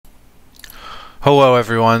Hello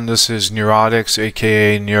everyone, this is Neurotix,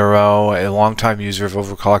 aka Neuro, a longtime user of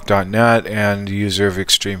overclock.net and user of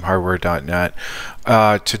extremehardware.net.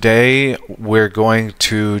 Today we're going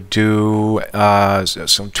to do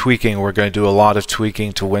some tweaking. We're going to do a lot of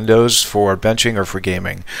tweaking to Windows for benching or for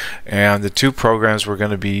gaming. And the two programs we're going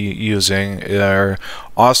to be using are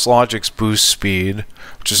Logic's BoostSpeed,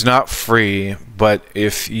 which is not free, but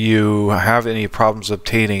if you have any problems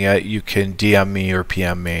obtaining it, you can DM me or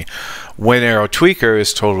PM me. Winaero Tweaker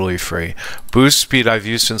is totally free. BoostSpeed I've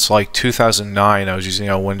used since like 2009. I was using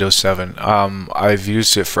it on Windows 7. I've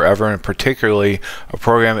used it forever, and particularly a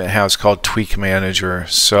program it has called Tweak Manager.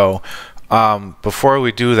 So before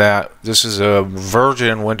we do that, this is a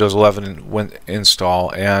version Windows 11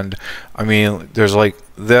 install, and I mean, there's like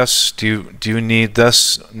this. Do you need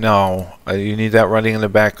this? No. You need that running in the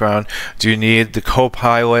background. Do you need the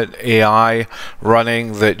Copilot AI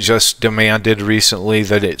running that just demanded recently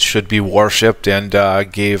that it should be worshipped and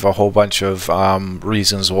gave a whole bunch of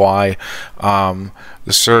reasons why?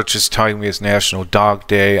 The search is telling me it's National Dog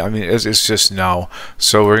Day. I mean, it's just no.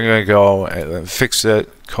 So we're going to go and fix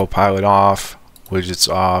it. Copilot off, widgets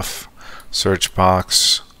off, search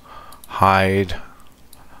box, hide.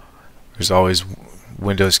 There's always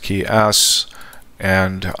Windows key S,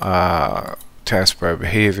 and taskbar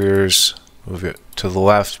behaviors. Move it to the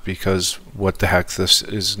left because what the heck, this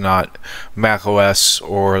is not Mac OS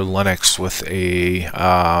or Linux with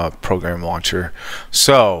a program launcher.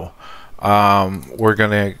 So we're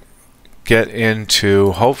gonna get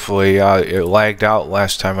into, hopefully it lagged out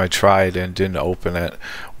last time I tried and didn't open it.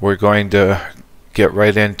 We're going to get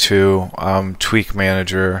right into Tweak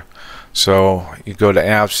Manager. So you go to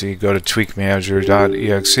apps, you go to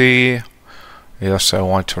tweakmanager.exe. Yes, I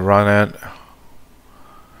want to run it.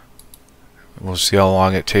 We'll see how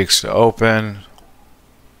long it takes to open.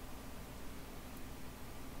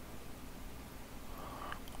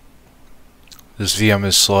 This VM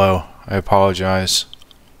is slow. I apologize.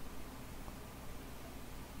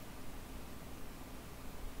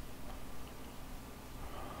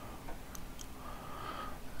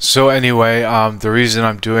 So anyway, the reason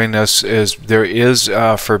I'm doing this is there is,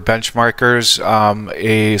 for benchmarkers,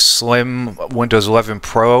 a slim Windows 11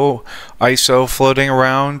 Pro ISO floating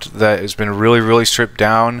around that has been really stripped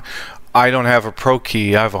down. I don't have a Pro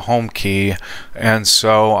key, I have a home key, and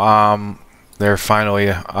so there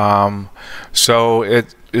finally, so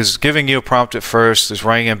it is giving you a prompt at first. It's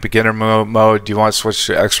running in beginner mode. Do you want to switch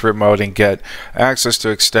to expert mode and get access to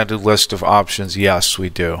extended list of options? Yes, we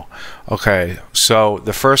do. Okay, so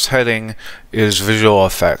the first heading is visual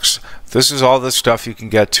effects. This is all the stuff you can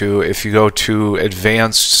get to if you go to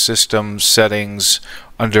advanced system settings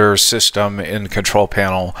under system in control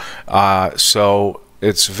panel. So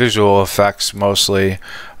it's visual effects mostly.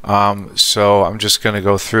 So I'm just going to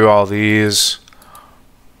go through all these.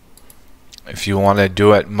 If you want to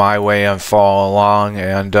do it my way and follow along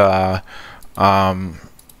and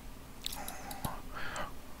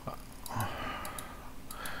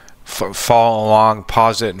follow along,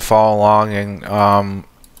 pause it and follow along, and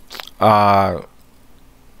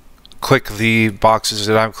click the boxes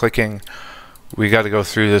that I'm clicking. We got to go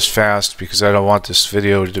through this fast because I don't want this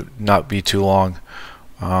video to not be too long.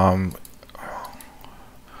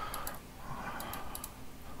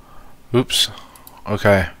 Oops.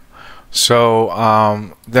 Okay.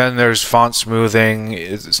 So then there's font smoothing.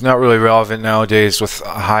 It's not really relevant nowadays with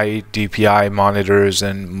high DPI monitors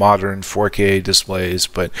and modern 4K displays,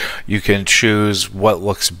 but you can choose what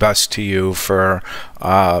looks best to you for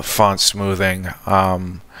font smoothing.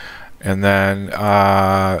 And then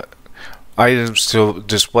items to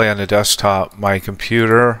display on the desktop: my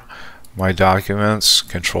computer, my documents,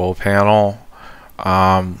 control panel,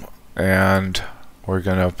 and we're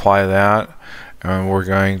going to apply that. And we're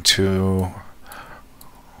going to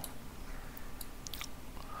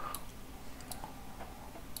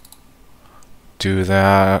do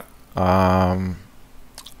that. And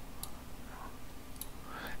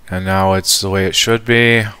now it's the way it should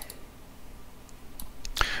be.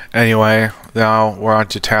 Anyway, now we're on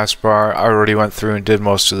to taskbar. I already went through and did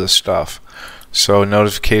most of this stuff. So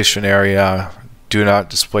notification area, do not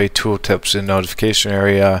display tooltips in notification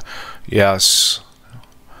area. Yes.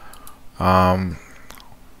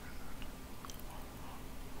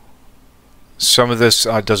 Some of this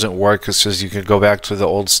doesn't work. It says you can go back to the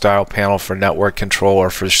old style panel for network control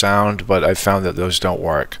or for sound, but I found that those don't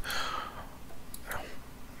work.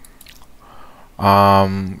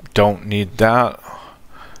 Don't need that,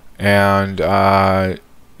 and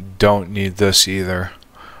don't need this either.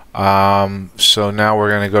 So now we're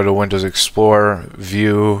going to go to Windows Explorer,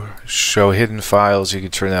 View, Show Hidden Files. You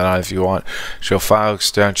can turn that on if you want. Show File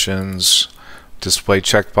Extensions, Display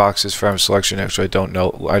checkboxes for selection. Actually,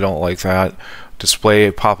 I don't like that.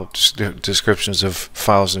 Display pop-up descriptions of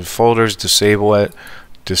files and folders. Disable it.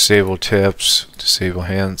 Disable tips. Disable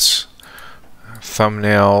hints.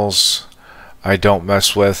 Thumbnails I don't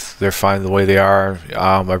mess with. They're fine the way they are.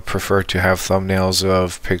 I prefer to have thumbnails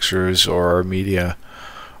of pictures or media.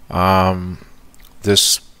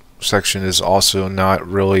 This section is also not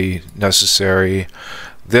really necessary.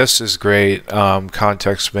 This is great.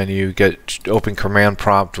 Context menu, open command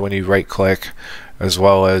prompt when you right click, as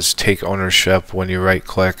well as take ownership when you right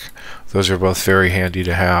click. Those are both very handy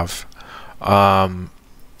to have.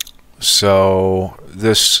 So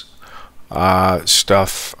this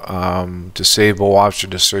stuff, disable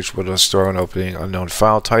option to search Windows Store when opening unknown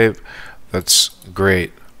file type. That's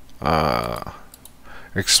great.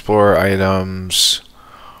 Explore items,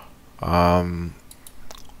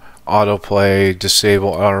 autoplay, disable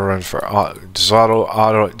auto run for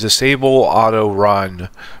disable auto run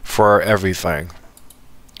for everything.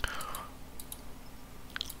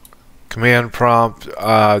 Command prompt,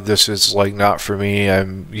 this is like not for me.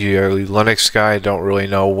 I'm a Linux guy, don't really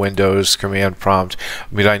know Windows command prompt.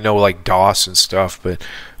 I mean, I know like DOS and stuff, but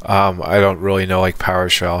I don't really know like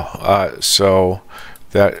PowerShell. So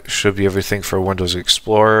that should be everything for Windows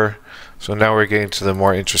Explorer. So now we're getting to the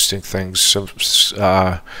more interesting things.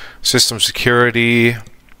 System security.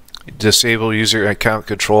 Disable user account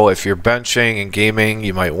control. If you're benching and gaming,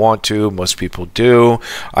 you might want to. Most people do.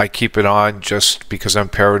 I keep it on just because I'm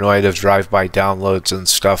paranoid of drive-by downloads and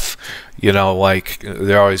stuff. You know, like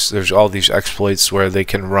there's all these exploits where they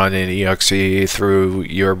can run an exe through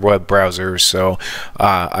your web browser. So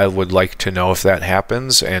I would like to know if that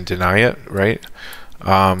happens and deny it, right?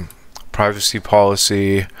 Privacy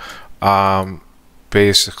policy.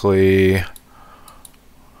 Basically,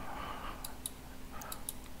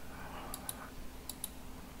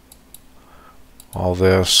 all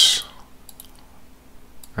this.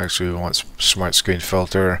 Actually, we want smart screen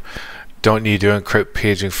filter. Don't need to encrypt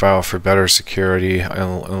paging file for better security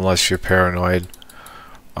unless you're paranoid.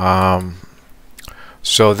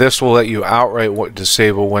 So this will let you outright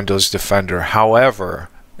disable Windows Defender. However,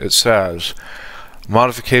 it says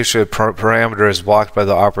modification of parameter is blocked by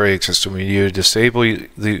the operating system. We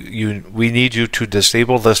need you to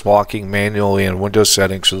disable this blocking manually in Windows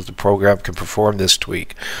settings so that the program can perform this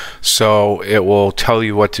tweak. So it will tell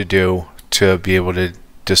you what to do to be able to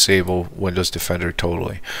disable Windows Defender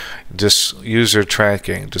totally. User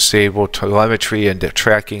tracking, disable telemetry and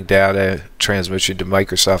tracking data transmission to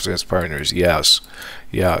Microsoft and its partners. Yes,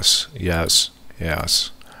 yes, yes,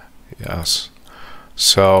 yes, yes.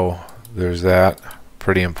 So there's that.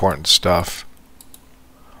 Pretty important stuff.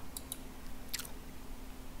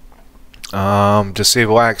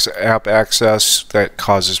 Disable app access. That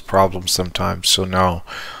causes problems sometimes, so no.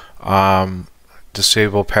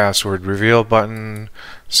 Disable password reveal button.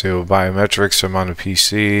 Disable biometrics. I'm on a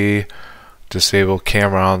PC. Disable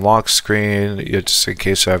camera on lock screen, just in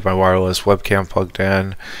case I have my wireless webcam plugged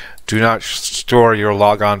in. Do not store your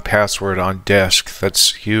logon password on disk.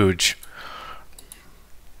 That's huge.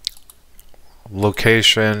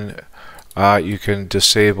 Location, you can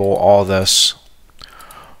disable all this.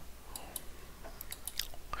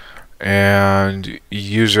 And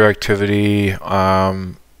user activity,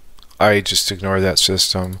 I just ignore that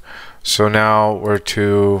system. So now we're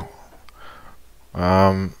to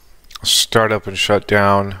startup and shut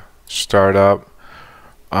down. Startup.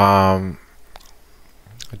 I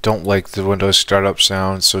don't like the Windows startup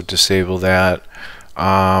sound, so disable that.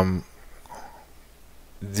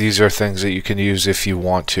 These are things that you can use if you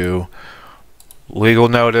want to. Legal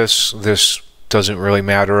notice, this doesn't really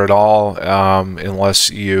matter at all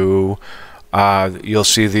unless you'll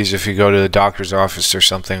see these if you go to the doctor's office or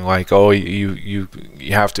something, like, oh, you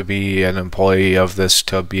have to be an employee of this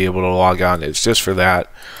to be able to log on. It's just for that.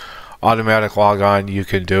 Automatic log on, you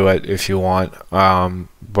can do it if you want,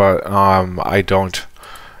 but I don't.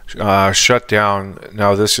 Shut down,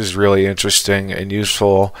 now this is really interesting and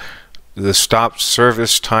useful. The stop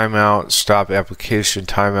service timeout, stop application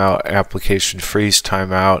timeout, application freeze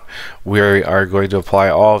timeout, we are going to apply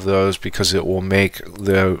all of those because it will make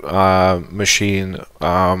the machine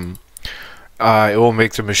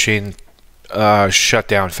shut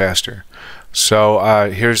down faster.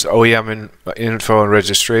 So here's OEM info and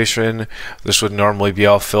registration. This would normally be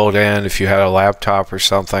all filled in if you had a laptop or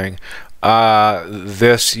something.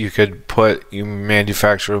 This you could put, you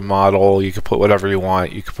manufacture a model, you could put whatever you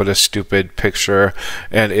want, you could put a stupid picture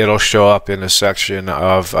and it'll show up in a section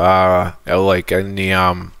of like in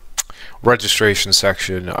the registration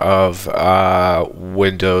section of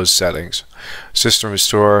Windows settings. System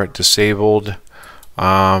restore disabled.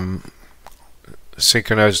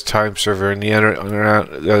 synchronized time server and the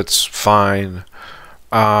internet, that's fine.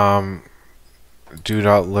 Do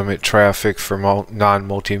not limit traffic for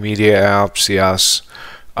non-multimedia apps, yes.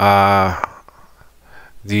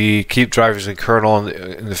 The keep drivers and kernel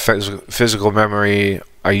in the physical memory,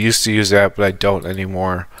 I used to use that, but I don't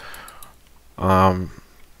anymore.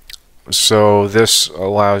 So this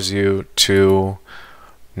allows you to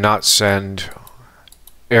not send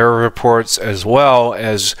error reports, as well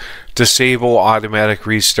as disable automatic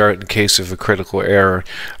restart in case of a critical error.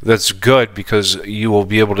 That's good because you will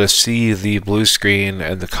be able to see the blue screen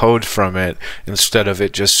and the code from it instead of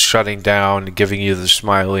it just shutting down, giving you the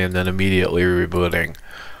smiley, and then immediately rebooting.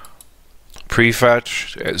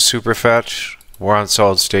 Prefetch, superfetch, we're on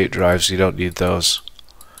solid state drives, you don't need those.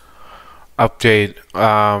 Update,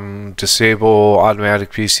 disable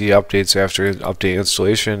automatic PC updates after update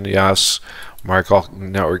installation, yes. Mark all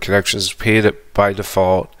network connections paid by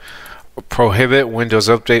default. Prohibit Windows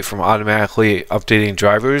Update from automatically updating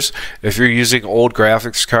drivers. If you're using old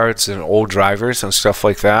graphics cards and old drivers and stuff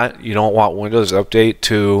like that, you don't want Windows Update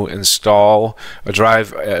to install a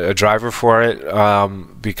driver for it,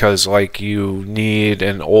 because like you need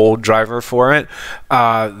an old driver for it.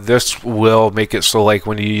 This will make it so like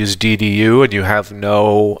when you use DDU and you have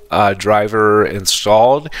no driver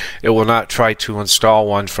installed, it will not try to install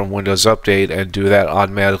one from Windows Update and do that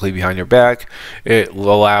automatically behind your back. It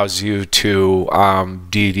allows you to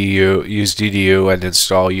use DDU and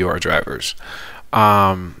install your drivers.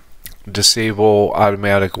 Disable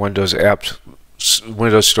automatic Windows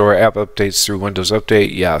Store app updates through Windows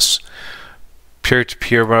Update, yes.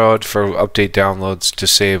 Peer-to-peer mode for update downloads,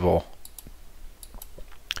 disable.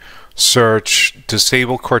 Search,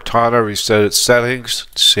 disable Cortana, reset its settings,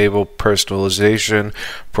 disable personalization,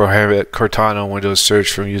 prohibit Cortana Windows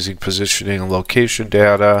search from using positioning and location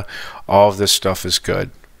data. All of this stuff is good.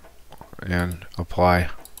 And apply.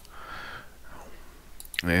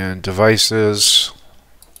 And devices,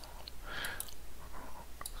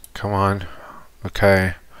 come on,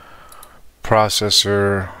 okay.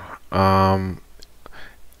 Processor,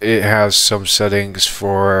 it has some settings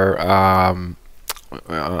for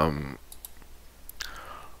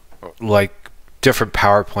like different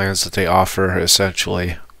power plans that they offer.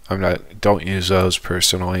 Essentially, don't use those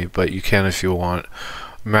personally, but you can if you want.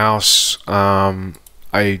 Mouse,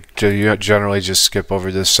 I generally just skip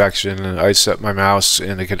over this section, and I set my mouse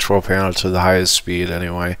in the control panel to the highest speed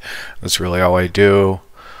anyway. That's really all I do.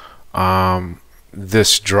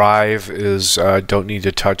 This drive is don't need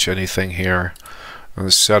to touch anything here.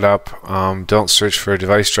 Setup, don't search for a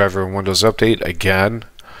device driver in Windows Update again.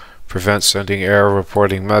 Prevent sending error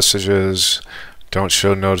reporting messages. Don't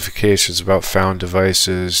show notifications about found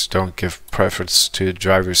devices. Don't give preference to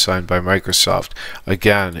drivers signed by Microsoft.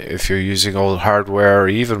 Again, if you're using old hardware or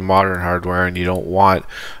even modern hardware and you don't want,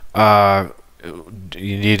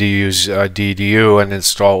 you need to use DDU and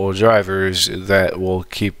install old drivers. That will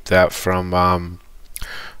keep that from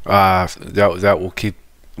that will keep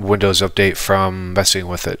Windows Update from messing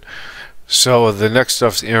with it. So the next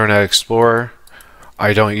stuff is Internet Explorer.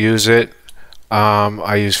 I don't use it.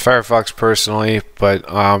 I use Firefox personally, but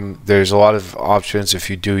there's a lot of options if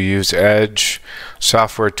you do use Edge.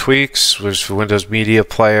 Software tweaks, which is Windows Media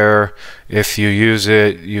Player. If you use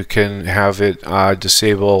it, you can have it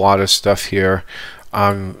disable a lot of stuff here.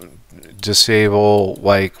 Disable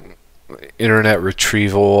like internet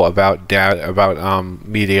retrieval about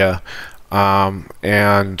media,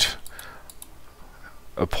 and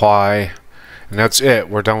apply. And that's it.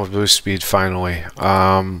 We're done with BoostSpeed finally.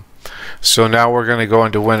 So now we're going to go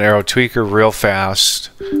into Winaero Tweaker real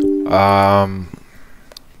fast.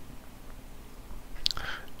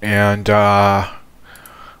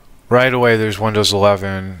 Right away there's Windows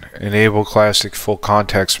 11. Enable classic full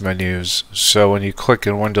context menus. So when you click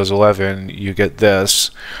in Windows 11, you get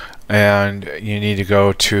this. And you need to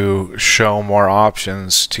go to show more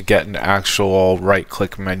options to get an actual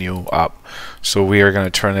right-click menu up. So we are going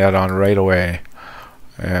to turn that on right away.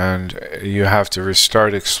 And you have to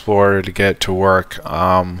restart Explorer to get to work.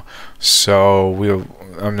 I'm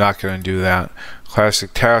not going to do that.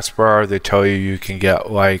 Classic taskbar, they tell you can get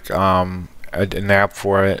like an app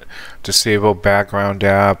for it. Disable background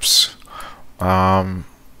apps.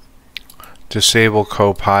 Disable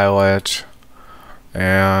Copilot.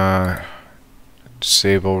 And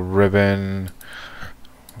disable ribbon.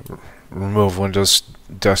 Remove Windows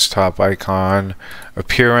desktop icon.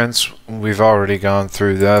 Appearance, we've already gone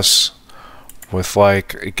through this with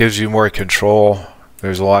like, it gives you more control.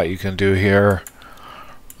 There's a lot you can do here,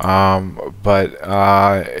 but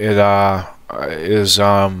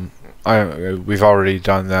we've already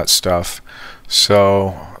done that stuff.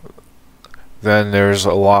 So then there's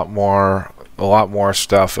a lot more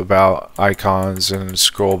stuff about icons and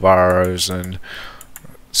scroll bars and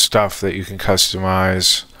stuff that you can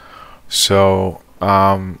customize. So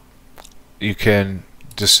you can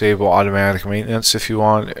disable automatic maintenance if you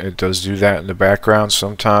want. It does do that in the background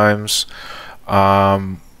sometimes.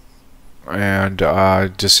 And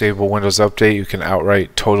disable Windows Update. You can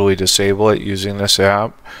outright totally disable it using this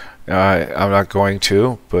app. I'm not going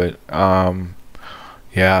to, but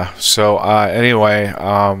yeah. So anyway,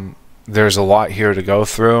 there's a lot here to go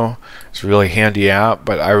through. It's a really handy app,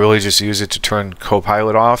 but I really just use it to turn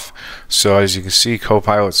Copilot off. So as you can see,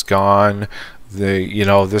 Copilot's gone.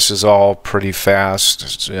 This is all pretty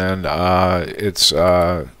fast, and it's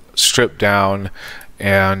stripped down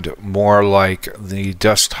and more like the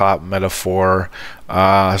desktop metaphor.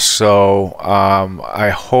 So I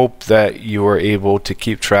hope that you were able to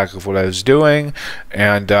keep track of what I was doing,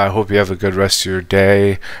 and I hope you have a good rest of your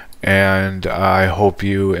day. And I hope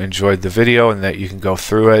you enjoyed the video and that you can go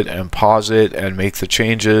through it and pause it and make the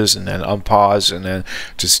changes and then unpause and then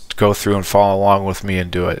just go through and follow along with me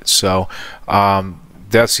and do it. So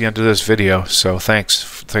that's the end of this video. So thanks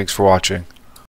for watching.